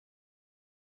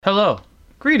Hello.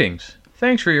 Greetings.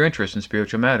 Thanks for your interest in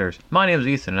spiritual matters. My name is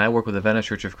Ethan, and I work with the Venice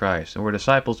Church of Christ, and we're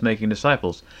disciples making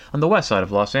disciples on the west side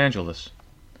of Los Angeles.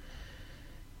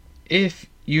 If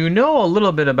you know a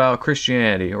little bit about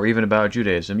Christianity, or even about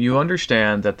Judaism, you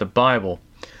understand that the Bible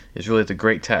is really the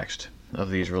great text of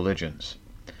these religions.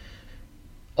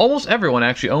 Almost everyone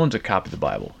actually owns a copy of the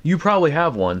Bible. You probably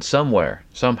have one somewhere,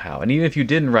 somehow. And even if you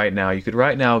didn't right now, you could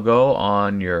right now go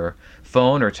on your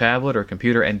phone or tablet or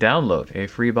computer and download a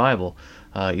free Bible,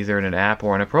 either in an app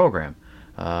or in a program,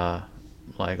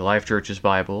 like Life Church's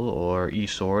Bible or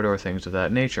eSword or things of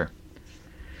that nature.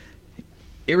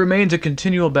 It remains a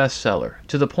continual bestseller,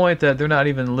 to the point that they're not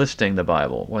even listing the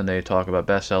Bible when they talk about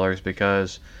bestsellers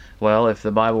because, well, if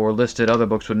the Bible were listed, other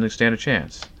books wouldn't stand a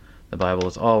chance. The Bible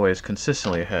is always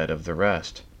consistently ahead of the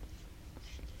rest.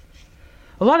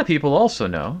 A lot of people also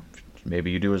know,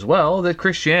 maybe you do as well, that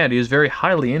Christianity is very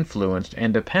highly influenced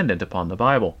and dependent upon the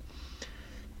Bible.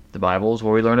 The Bible is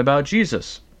where we learn about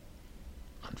Jesus.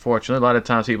 Unfortunately, a lot of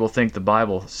times people think the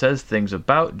Bible says things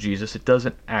about Jesus it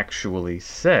doesn't actually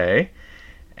say,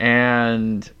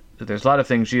 and there's a lot of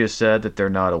things Jesus said that they're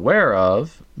not aware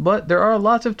of, but there are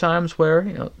lots of times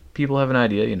where, people have an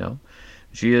idea,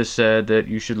 Jesus said that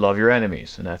you should love your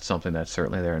enemies, and that's something that's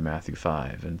certainly there in Matthew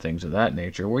 5 and things of that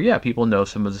nature, where, people know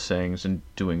some of the sayings and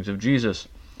doings of Jesus.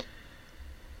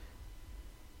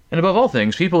 And above all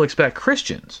things, people expect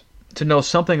Christians to know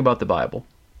something about the Bible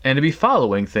and to be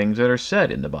following things that are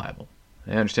said in the Bible.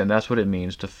 I understand that's what it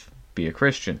means to be a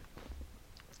Christian.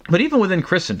 But even within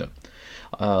Christendom,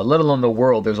 let alone the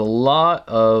world, there's a lot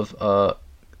of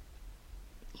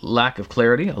lack of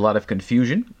clarity, a lot of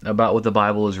confusion about what the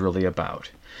Bible is really about.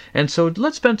 And so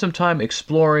let's spend some time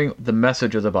exploring the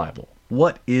message of the Bible.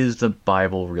 What is the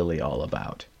Bible really all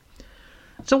about?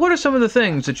 So what are some of the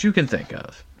things that you can think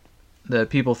of that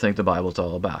people think the Bible is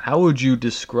all about? How would you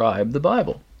describe the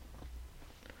Bible?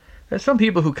 There's some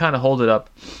people who kind of hold it up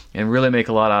and really make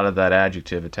a lot out of that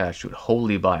adjective attached to it,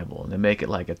 Holy Bible, and they make it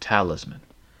like a talisman.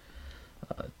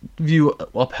 View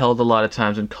upheld a lot of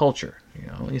times in culture.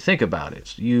 When you think about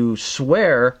it, you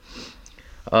swear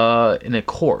in a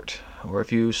court, or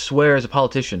if you swear as a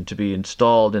politician to be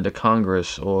installed into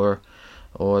Congress or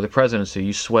the presidency,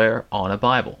 you swear on a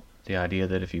Bible. The idea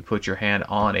that if you put your hand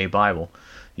on a Bible,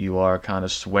 you are kind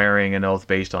of swearing an oath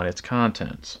based on its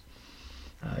contents.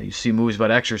 You see movies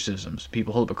about exorcisms.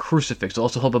 People hold up a crucifix,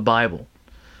 also hold up a Bible,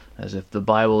 as if the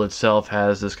Bible itself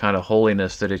has this kind of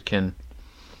holiness that it can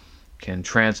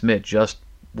transmit just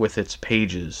with its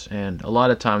pages. And a lot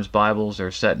of times Bibles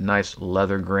are set in nice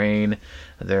leather grain.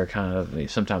 They're kind of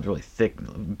sometimes really thick,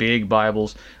 big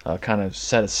Bibles, kind of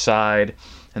set aside,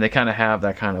 and they kind of have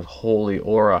that kind of holy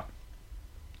aura.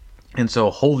 And so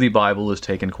Holy Bible is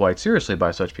taken quite seriously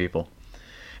by such people.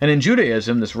 And in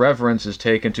Judaism, this reverence is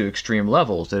taken to extreme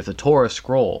levels, that if the Torah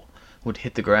scroll would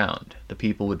hit the ground, the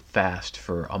people would fast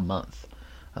for a month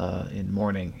in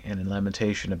mourning and in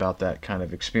lamentation about that kind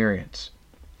of experience.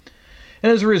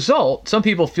 And as a result, some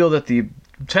people feel that the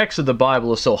text of the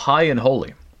Bible is so high and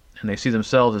holy, and they see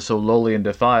themselves as so lowly and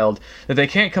defiled, that they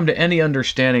can't come to any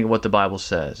understanding of what the Bible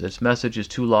says. Its message is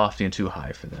too lofty and too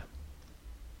high for them.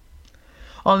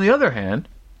 On the other hand,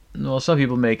 some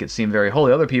people make it seem very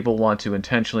holy. Other people want to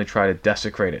intentionally try to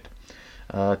desecrate it,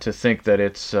 to think that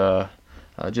it's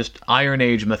just Iron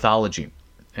Age mythology,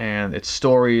 and its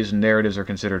stories and narratives are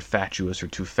considered fatuous or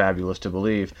too fabulous to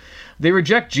believe. They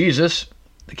reject Jesus.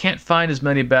 They can't find as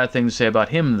many bad things to say about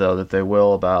him, though, that they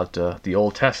will about the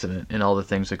Old Testament and all the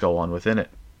things that go on within it.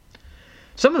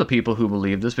 Some of the people who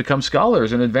believe this become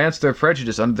scholars and advance their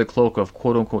prejudice under the cloak of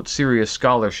quote-unquote serious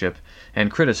scholarship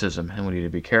and criticism, and we need to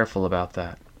be careful about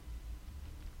that.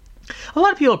 A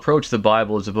lot of people approach the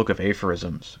Bible as a book of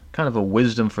aphorisms, kind of a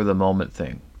wisdom for the moment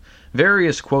thing.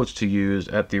 Various quotes to use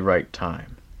at the right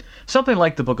time. Something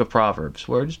like the book of Proverbs,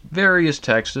 where just various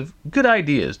texts of good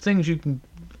ideas, things you can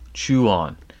chew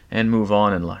on and move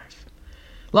on in life.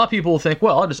 A lot of people will think,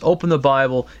 well, I'll just open the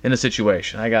Bible in a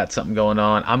situation. I got something going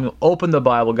on. I'm going to open the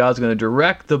Bible. God's going to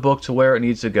direct the book to where it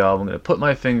needs to go. I'm going to put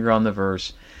my finger on the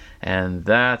verse, and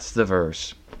that's the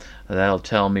verse. That'll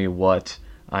tell me what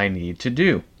I need to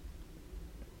do.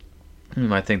 You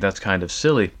might think that's kind of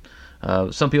silly.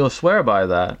 Some people swear by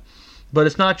that. But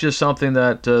it's not just something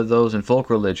that those in folk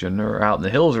religion or out in the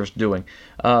hills are doing.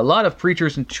 A lot of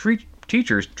preachers and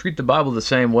teachers treat the Bible the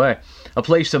same way. A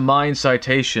place to mine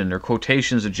citation or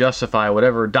quotations to justify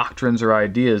whatever doctrines or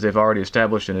ideas they've already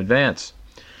established in advance.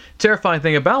 The terrifying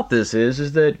thing about this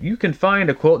is that you can find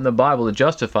a quote in the Bible to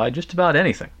justify just about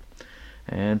anything.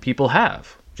 And people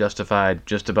have justified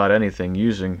just about anything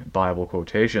using Bible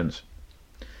quotations.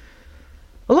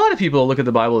 A lot of people look at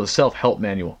the Bible as a self-help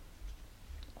manual.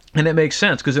 And it makes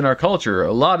sense because in our culture,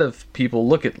 a lot of people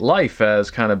look at life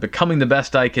as kind of becoming the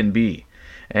best I can be.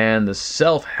 And the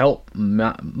self-help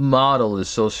model is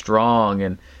so strong,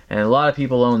 and a lot of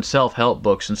people own self-help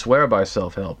books and swear by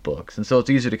self-help books. And so it's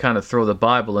easy to kind of throw the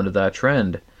Bible into that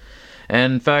trend.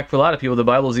 And in fact, for a lot of people, the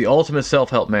Bible is the ultimate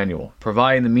self-help manual,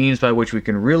 providing the means by which we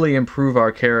can really improve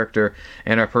our character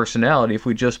and our personality if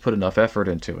we just put enough effort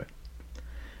into it.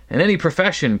 And any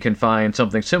profession can find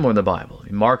something similar in the Bible.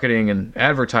 Marketing and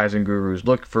advertising gurus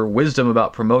look for wisdom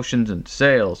about promotions and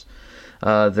sales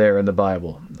there in the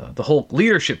Bible. The whole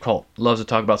leadership cult loves to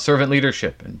talk about servant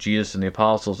leadership and Jesus and the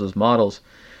apostles as models.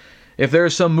 If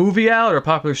there's some movie out or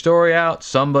popular story out,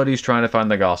 somebody's trying to find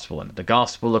the gospel in it. The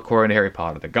gospel according to Harry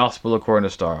Potter, the gospel according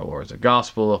to Star Wars, the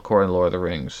gospel according to Lord of the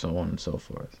Rings, so on and so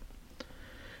forth.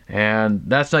 And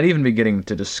that's not even beginning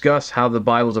to discuss how the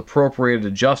Bible is appropriated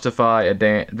to justify,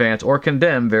 advance, or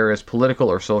condemn various political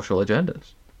or social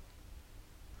agendas.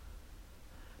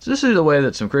 So this is the way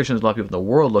that some Christians, a lot of people in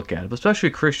the world look at it, but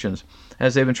especially Christians,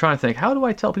 as they've been trying to think, how do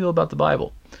I tell people about the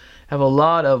Bible? Have a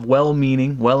lot of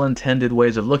well-meaning, well-intended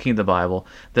ways of looking at the Bible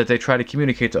that they try to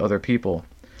communicate to other people.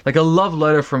 Like a love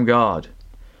letter from God,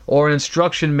 or an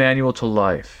instruction manual to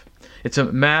life. It's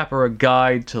a map or a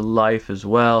guide to life as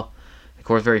well. Of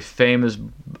course, very famous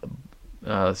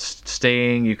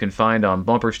saying you can find on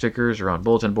bumper stickers or on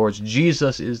bulletin boards,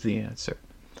 Jesus is the answer.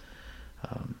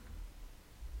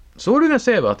 So what are we going to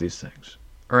say about these things?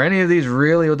 Are any of these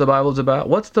really what the Bible is about?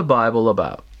 What's the Bible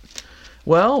about?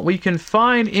 Well, we can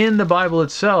find in the Bible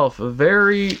itself a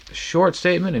very short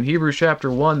statement in Hebrews chapter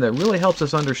 1 that really helps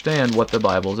us understand what the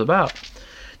Bible is about.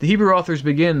 The Hebrew authors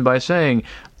begin by saying,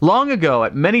 "Long ago,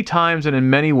 at many times and in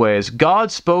many ways,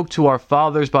 God spoke to our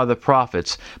fathers by the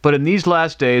prophets, but in these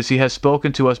last days he has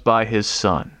spoken to us by his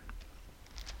Son."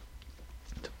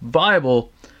 The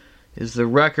Bible is the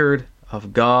record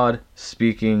of God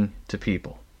speaking to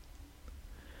people.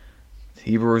 The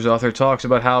Hebrews author talks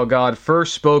about how God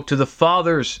first spoke to the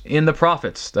fathers in the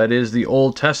prophets, that is, the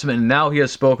Old Testament, and now he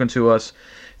has spoken to us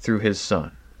through his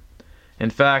Son. In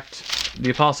fact,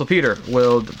 the Apostle Peter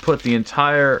will put the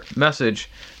entire message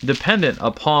dependent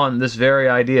upon this very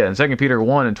idea. In 2 Peter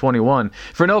 1 and 21,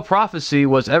 "For no prophecy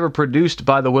was ever produced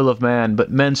by the will of man,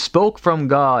 but men spoke from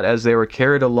God as they were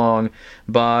carried along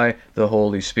by the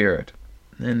Holy Spirit."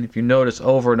 And if you notice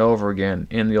over and over again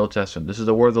in the Old Testament, this is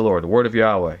the word of the Lord, the word of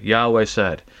Yahweh. Yahweh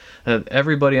said. And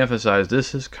everybody emphasized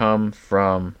this has come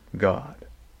from God.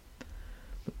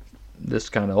 This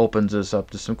kind of opens us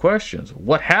up to some questions.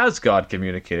 What has God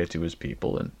communicated to his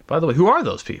people? And by the way, who are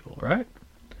those people, right?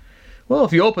 Well,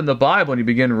 if you open the Bible and you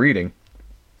begin reading,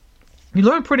 you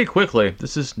learn pretty quickly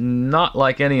this is not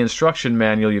like any instruction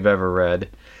manual you've ever read.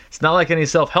 It's not like any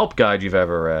self-help guide you've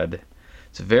ever read.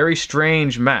 It's a very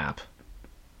strange map.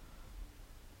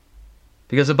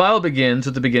 Because the Bible begins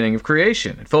with the beginning of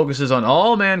creation. It focuses on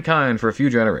all mankind for a few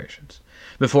generations,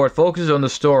 before it focuses on the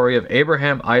story of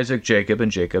Abraham, Isaac, Jacob,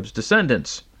 and Jacob's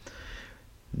descendants.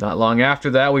 Not long after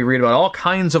that, we read about all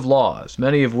kinds of laws,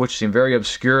 many of which seem very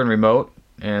obscure and remote,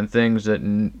 and things that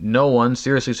no one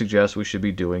seriously suggests we should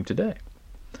be doing today.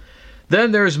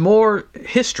 Then there's more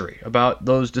history about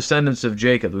those descendants of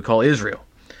Jacob we call Israel.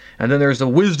 And then there's the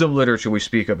wisdom literature we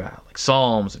speak about, like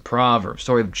Psalms and Proverbs,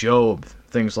 story of Job,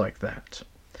 things like that.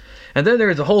 And then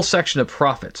there's a whole section of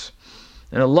prophets.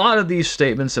 And a lot of these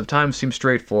statements at times seem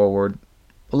straightforward.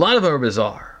 A lot of them are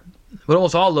bizarre. But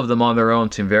almost all of them on their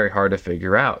own seem very hard to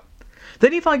figure out.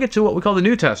 Then you finally get to what we call the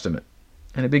New Testament.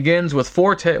 And it begins with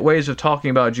four ways of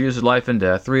talking about Jesus' life and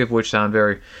death, three of which sound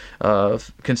very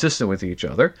consistent with each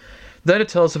other. Then it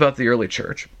tells us about the early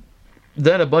church.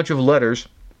 Then a bunch of letters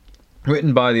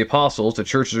written by the apostles to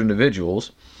churches or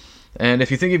individuals. And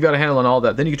if you think you've got a handle on all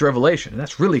that, then you get to Revelation. And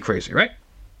that's really crazy, right?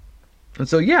 And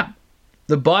so, yeah,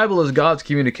 the Bible is God's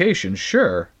communication,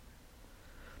 sure.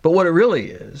 But what it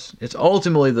really is, it's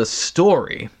ultimately the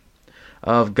story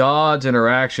of God's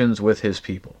interactions with his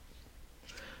people.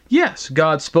 Yes,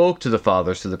 God spoke to the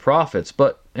fathers, to the prophets,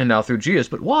 and now through Jesus.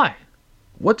 But why?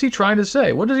 What's he trying to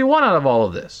say? What does he want out of all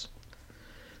of this?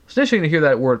 It's interesting to hear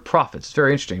that word prophets. It's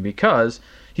very interesting because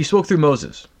he spoke through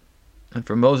Moses. And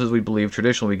from Moses, we believe,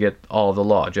 traditionally we get all of the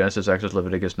law. Genesis, Exodus,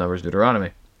 Leviticus, Numbers,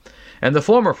 Deuteronomy. And the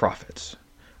former prophets,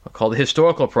 called the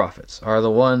historical prophets, are the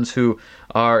ones who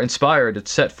are inspired to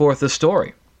set forth the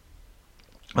story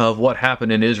of what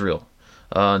happened in Israel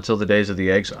until the days of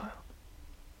the exile.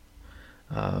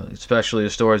 Especially the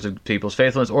stories of people's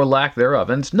faithfulness or lack thereof.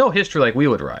 And it's no history like we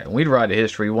would write. When we'd write a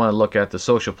history, we want to look at the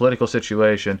social political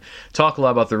situation, talk a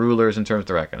lot about the rulers in terms of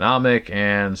their economic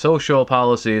and social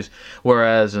policies,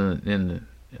 whereas in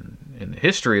in the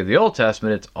history of the Old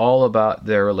Testament, it's all about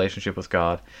their relationship with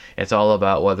God. It's all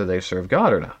about whether they serve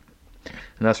God or not.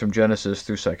 And that's from Genesis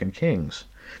through 2 Kings.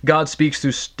 God speaks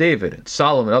through David and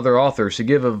Solomon and other authors to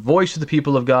give a voice to the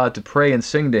people of God to pray and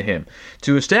sing to him,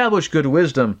 to establish good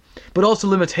wisdom, but also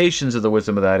limitations of the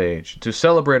wisdom of that age, to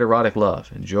celebrate erotic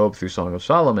love, in Job through Song of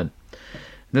Solomon.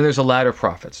 Then there's the latter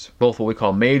prophets, both what we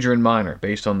call major and minor,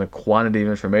 based on the quantity of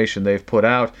information they've put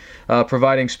out,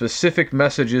 providing specific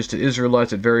messages to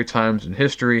Israelites at various times in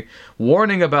history,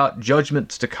 warning about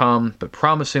judgments to come, but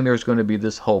promising there's going to be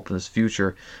this hope and this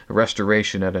future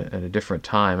restoration at a different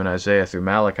time in Isaiah through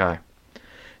Malachi.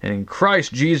 And in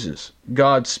Christ Jesus,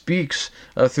 God speaks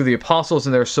through the apostles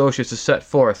and their associates to set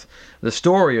forth the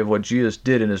story of what Jesus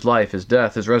did in his life, his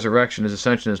death, his resurrection, his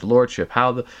ascension, his lordship,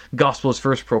 how the gospel is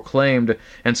first proclaimed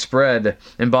and spread,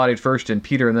 embodied first in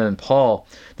Peter and then in Paul,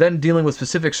 then dealing with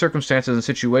specific circumstances and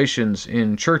situations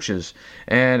in churches,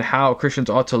 and how Christians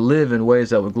ought to live in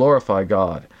ways that would glorify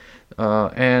God.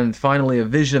 And finally, a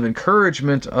vision of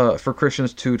encouragement for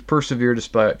Christians to persevere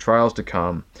despite trials to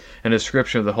come, and a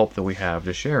description of the hope that we have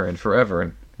to share in forever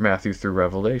in Matthew through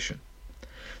Revelation.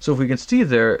 So if we can see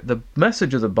there, the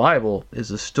message of the Bible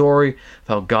is a story of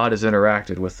how God has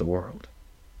interacted with the world.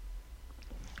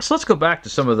 So let's go back to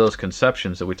some of those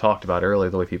conceptions that we talked about earlier,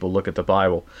 the way people look at the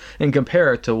Bible, and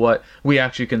compare it to what we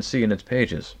actually can see in its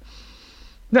pages.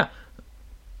 Now,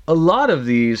 a lot of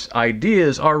these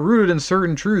ideas are rooted in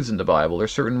certain truths in the Bible.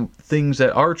 There's certain things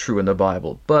that are true in the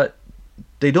Bible, but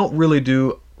they don't really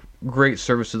do great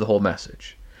service to the whole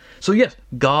message. So yes,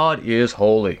 God is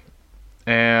holy,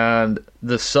 and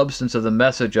the substance of the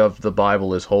message of the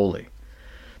Bible is holy.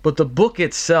 But the book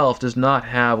itself does not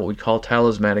have what we call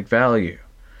talismanic value.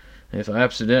 If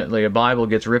accidentally a Bible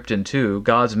gets ripped in two,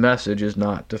 God's message is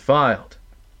not defiled.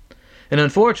 And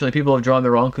unfortunately, people have drawn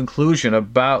the wrong conclusion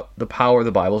about the power of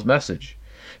the Bible's message.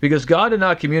 Because God did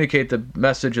not communicate the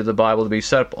message of the Bible to be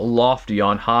set up lofty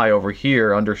on high over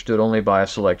here, understood only by a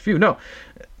select few. No,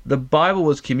 the Bible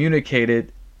was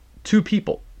communicated to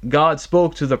people. God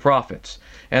spoke to the prophets,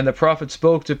 and the prophets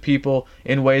spoke to people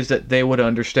in ways that they would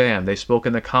understand. They spoke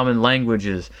in the common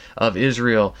languages of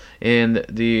Israel in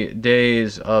the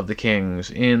days of the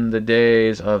kings, in the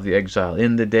days of the exile,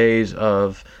 in the days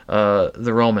of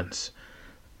the Romans.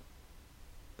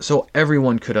 So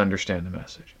everyone could understand the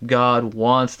message. God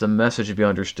wants the message to be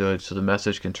understood so the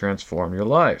message can transform your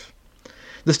life.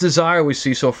 This desire we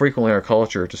see so frequently in our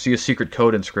culture to see a secret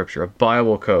code in Scripture, a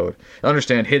Bible code,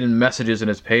 understand hidden messages in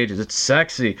its pages. It's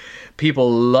sexy.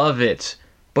 People love it.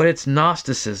 But it's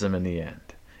Gnosticism in the end.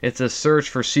 It's a search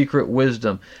for secret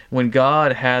wisdom. When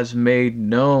God has made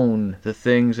known the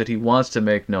things that he wants to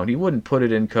make known, he wouldn't put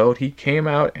it in code. He came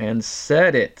out and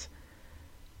said it.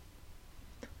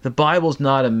 The Bible's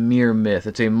not a mere myth.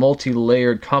 It's a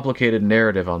multi-layered, complicated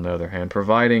narrative, on the other hand,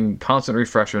 providing constant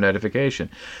refreshment and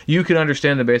edification. You can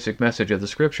understand the basic message of the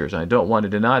Scriptures, and I don't want to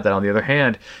deny that. On the other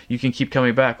hand, you can keep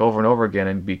coming back over and over again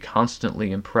and be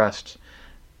constantly impressed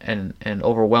and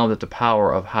overwhelmed at the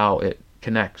power of how it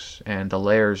connects and the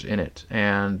layers in it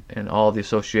and all the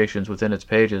associations within its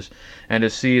pages, and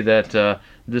to see that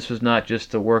this was not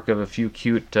just the work of a few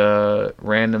cute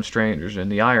random strangers in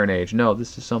the Iron Age. No,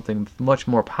 this is something much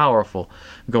more powerful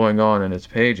going on in its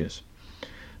pages.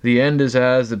 The end is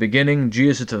as the beginning.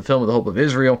 Jesus is the fulfillment of the hope of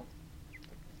Israel,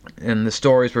 and the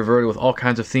story is perverted with all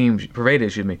kinds of themes,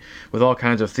 with all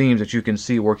kinds of themes that you can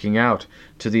see working out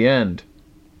to the end.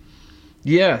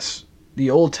 Yes, the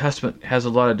Old Testament has a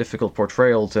lot of difficult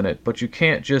portrayals in it, but you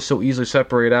can't just so easily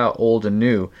separate out old and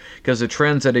new, because the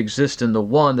trends that exist in the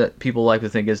one that people like to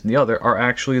think is in the other are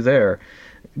actually there.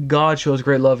 God shows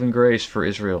great love and grace for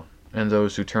Israel and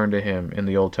those who turn to him in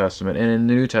the Old Testament. And in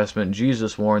the New Testament,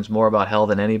 Jesus warns more about hell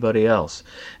than anybody else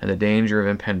and the danger of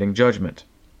impending judgment.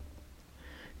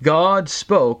 God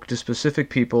spoke to specific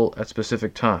people at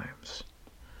specific times,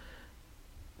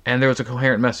 and there was a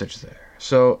coherent message there.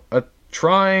 So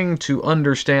trying to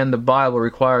understand the Bible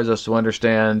requires us to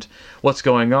understand what's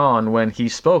going on when he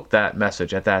spoke that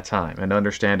message at that time, and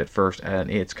understand it first in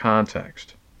its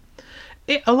context.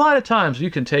 A lot of times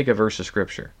you can take a verse of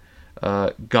Scripture,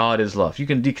 God is love. You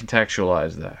can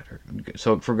decontextualize that.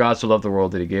 So for God so loved the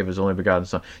world that he gave his only begotten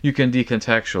Son. You can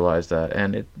decontextualize that,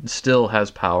 and it still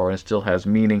has power and still has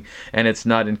meaning, and it's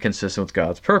not inconsistent with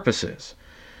God's purposes.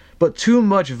 But too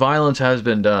much violence has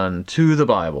been done to the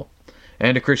Bible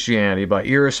and to Christianity by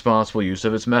irresponsible use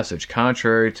of its message,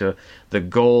 contrary to the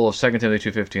goal of 2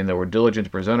 Timothy 2:15, that we're diligent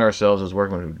to present ourselves as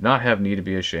workmen who do not have need to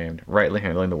be ashamed, rightly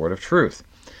handling the word of truth.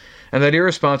 And that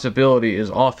irresponsibility is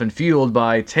often fueled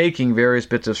by taking various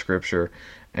bits of Scripture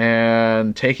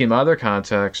and taking them out of their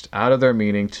context, out of their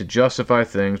meaning, to justify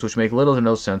things which make little to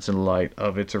no sense in light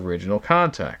of its original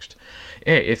context.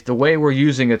 If the way we're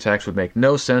using a text would make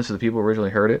no sense to the people who originally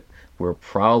heard it, we're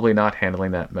probably not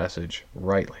handling that message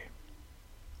rightly.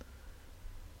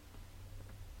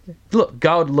 Look,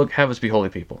 God would have us be holy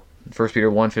people. 1 Peter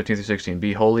 1:15-16,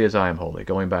 be holy as I am holy,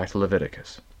 going back to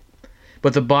Leviticus.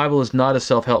 But the Bible is not a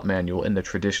self-help manual in the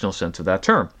traditional sense of that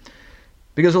term.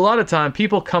 Because a lot of time,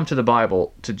 people come to the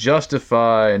Bible to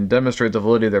justify and demonstrate the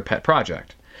validity of their pet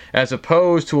project, as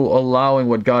opposed to allowing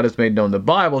what God has made known in the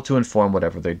Bible to inform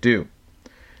whatever they do.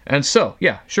 And so,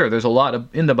 yeah, sure, there's a lot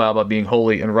in the Bible about being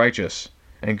holy and righteous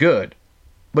and good,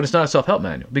 but it's not a self-help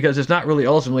manual, because it's not really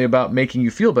ultimately about making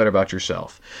you feel better about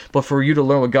yourself, but for you to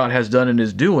learn what God has done and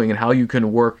is doing and how you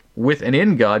can work with and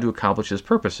in God to accomplish His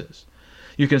purposes.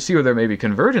 You can see where there may be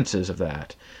convergences of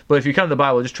that, but if you come to the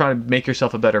Bible just trying to make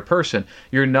yourself a better person,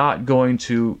 you're not going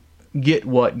to get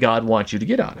what God wants you to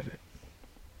get out of it.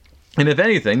 And if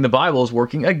anything, the Bible is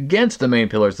working against the main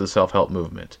pillars of the self-help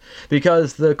movement.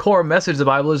 Because the core message of the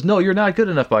Bible is, no, you're not good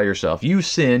enough by yourself. You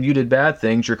sinned, you did bad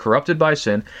things, you're corrupted by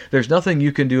sin, there's nothing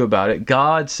you can do about it.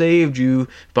 God saved you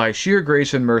by sheer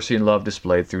grace and mercy and love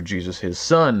displayed through Jesus, His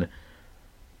Son.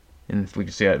 And we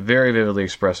can see that very vividly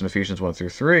expressed in Ephesians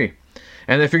 1-3.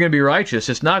 And if you're going to be righteous,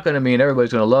 it's not going to mean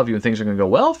everybody's going to love you and things are going to go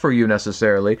well for you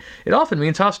necessarily. It often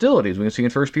means hostilities. We can see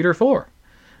in 1 Peter 4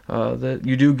 that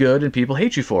you do good and people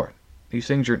hate you for it. These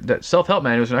things that self-help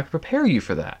manuals are not going to prepare you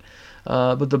for that.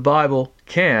 But the Bible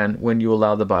can, when you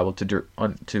allow the Bible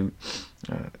to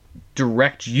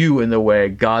direct you in the way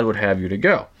God would have you to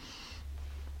go.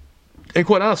 And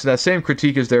quite honestly, that same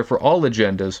critique is there for all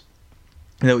agendas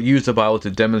that would use the Bible to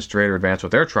demonstrate or advance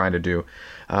what they're trying to do,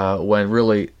 when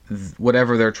really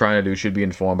whatever they're trying to do should be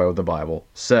informed by what the Bible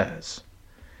says.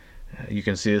 You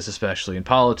can see this especially in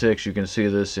politics, you can see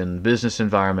this in the business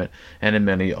environment, and in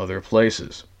many other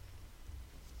places.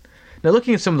 Now,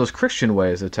 looking at some of those Christian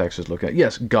ways the text is looking at,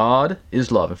 yes, God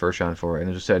is love in 1 John 4,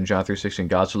 and as it said in John 3:16,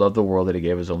 God so loved the world that He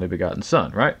gave His only begotten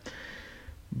Son, right?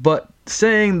 But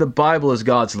saying the Bible is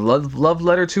God's love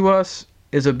letter to us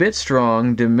is a bit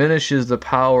strong, diminishes the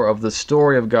power of the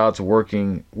story of God's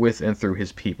working with and through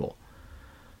His people.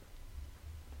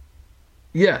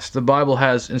 Yes, the Bible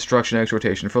has instruction and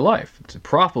exhortation for life. It's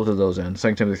profitable to those ends,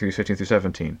 2 Timothy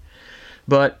 3:15-17.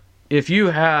 But if you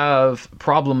have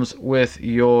problems with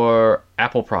your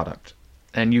Apple product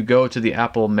and you go to the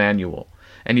Apple manual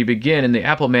and the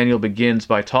Apple manual begins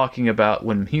by talking about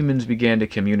when humans began to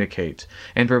communicate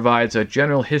and provides a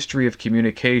general history of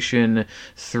communication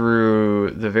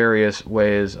through the various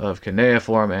ways of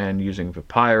cuneiform and using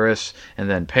papyrus and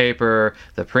then paper,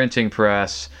 the printing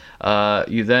press.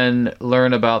 You then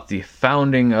learn about the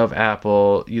founding of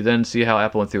Apple. You then see how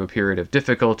Apple went through a period of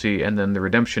difficulty and then the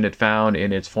redemption it found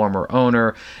in its former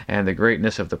owner and the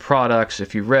greatness of the products.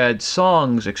 If you read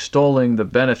songs extolling the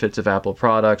benefits of Apple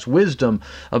products, wisdom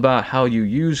about how you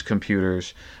use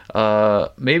computers,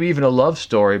 maybe even a love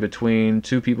story between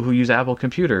two people who use Apple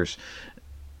computers,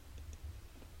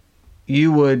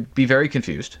 you would be very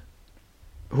confused.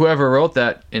 Whoever wrote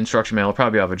that instruction manual will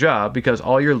probably have a job, because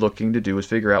all you're looking to do is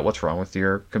figure out what's wrong with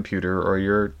your computer or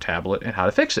your tablet and how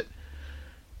to fix it.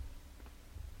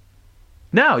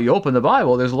 Now, you open the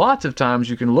Bible, there's lots of times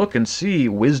you can look and see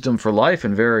wisdom for life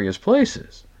in various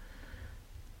places.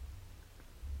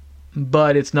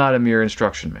 But it's not a mere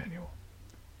instruction manual.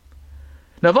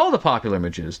 Now, of all the popular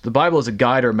images, the Bible as a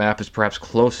guide or map is perhaps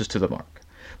closest to the mark.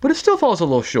 But it still falls a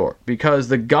little short, because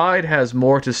the guide has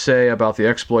more to say about the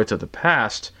exploits of the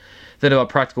past than about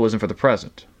practical wisdom for the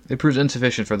present. It proves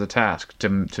insufficient for the task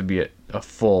to be a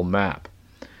full map.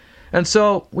 And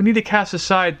so we need to cast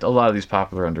aside a lot of these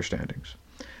popular understandings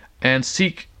and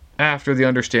seek after the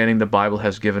understanding the Bible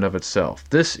has given of itself.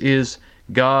 This is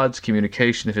God's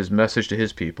communication of His message to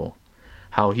His people,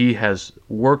 how He has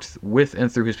worked with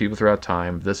and through His people throughout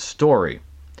time, the story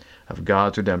of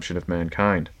God's redemption of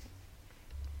mankind.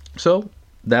 So,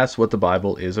 that's what the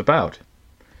Bible is about.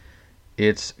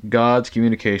 It's God's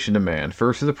communication to man,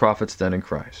 first through the prophets, then in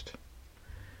Christ.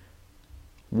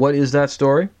 What is that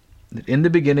story? In the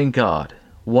beginning, God,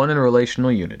 one in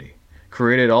relational unity,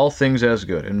 created all things as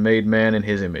good and made man in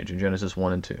His image, in Genesis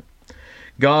 1 and 2.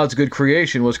 God's good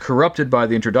creation was corrupted by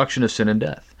the introduction of sin and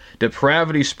death.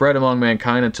 Depravity spread among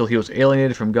mankind until he was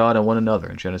alienated from God and one another,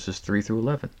 in Genesis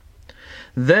 3-11.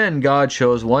 Then God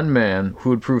chose one man who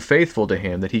would prove faithful to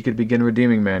Him, that He could begin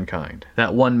redeeming mankind.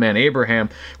 That one man, Abraham,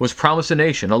 was promised a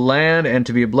nation, a land, and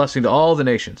to be a blessing to all the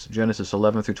nations, Genesis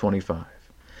 11-25.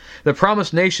 The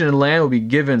promised nation and land will be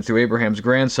given through Abraham's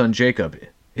grandson Jacob,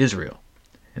 Israel.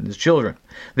 and his children.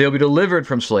 They will be delivered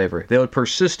from slavery. They would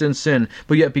persist in sin,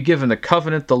 but yet be given the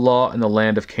covenant, the law, and the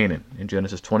land of Canaan in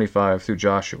Genesis 25 through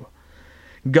Joshua.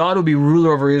 God would be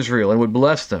ruler over Israel and would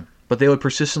bless them, but they would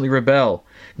persistently rebel.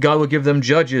 God would give them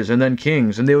judges and then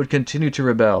kings, and they would continue to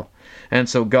rebel. And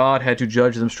so God had to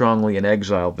judge them strongly and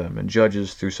exile them in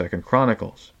Judges through 2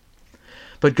 Chronicles.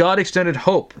 But God extended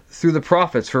hope through the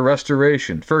prophets for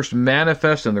restoration, first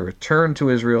manifest in the return to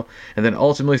Israel, and then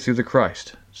ultimately through the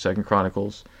Christ, 2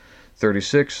 Chronicles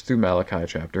 36 through Malachi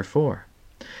chapter 4.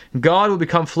 God would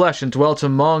become flesh and dwelt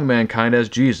among mankind as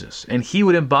Jesus, and he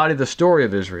would embody the story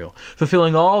of Israel,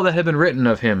 fulfilling all that had been written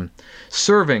of him,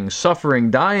 serving,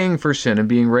 suffering, dying for sin, and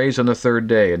being raised on the third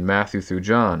day in Matthew through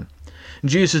John.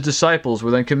 Jesus' disciples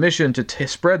were then commissioned to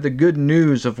spread the good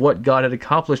news of what God had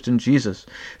accomplished in Jesus,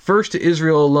 first to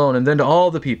Israel alone and then to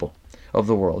all the people of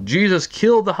the world. Jesus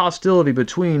killed the hostility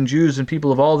between Jews and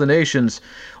people of all the nations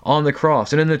on the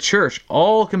cross. And in the church,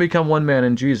 all can become one man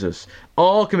in Jesus.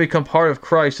 All can become part of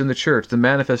Christ in the church, the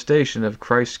manifestation of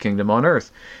Christ's kingdom on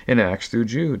earth in Acts through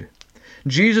Jude.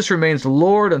 Jesus remains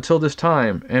Lord until this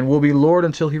time and will be Lord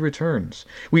until he returns.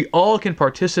 We all can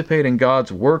participate in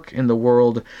God's work in the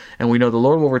world, and we know the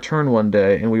Lord will return one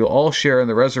day, and we will all share in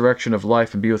the resurrection of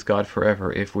life and be with God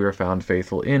forever if we are found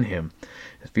faithful in him.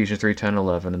 Ephesians 3, 10,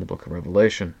 11 in the book of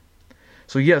Revelation.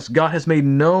 So yes, God has made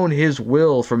known his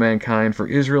will for mankind, for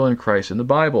Israel and Christ in the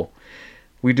Bible.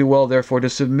 We do well, therefore, to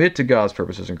submit to God's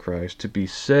purposes in Christ, to be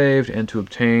saved, and to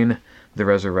obtain the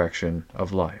resurrection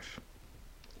of life.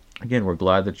 Again, we're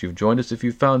glad that you've joined us. If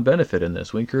you've found benefit in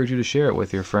this, we encourage you to share it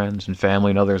with your friends and family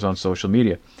and others on social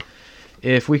media.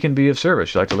 If we can be of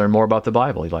service, you'd like to learn more about the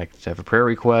Bible, you'd like to have a prayer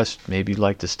request, maybe you'd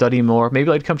like to study more, maybe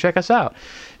you'd like to come check us out.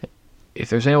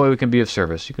 If there's any way we can be of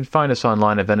service, you can find us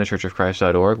online at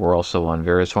VeniceChurchOfChrist.org. We're also on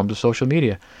various forms of social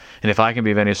media. And if I can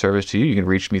be of any service to you, you can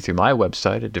reach me through my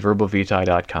website at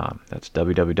deverbovitae.com. That's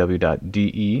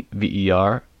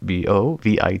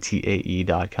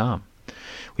www.deverbovitae.com.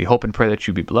 We hope and pray that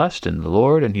you be blessed in the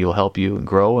Lord, and he will help you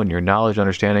grow in your knowledge and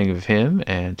understanding of him,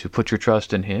 and to put your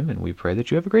trust in him. And we pray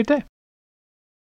that you have a great day.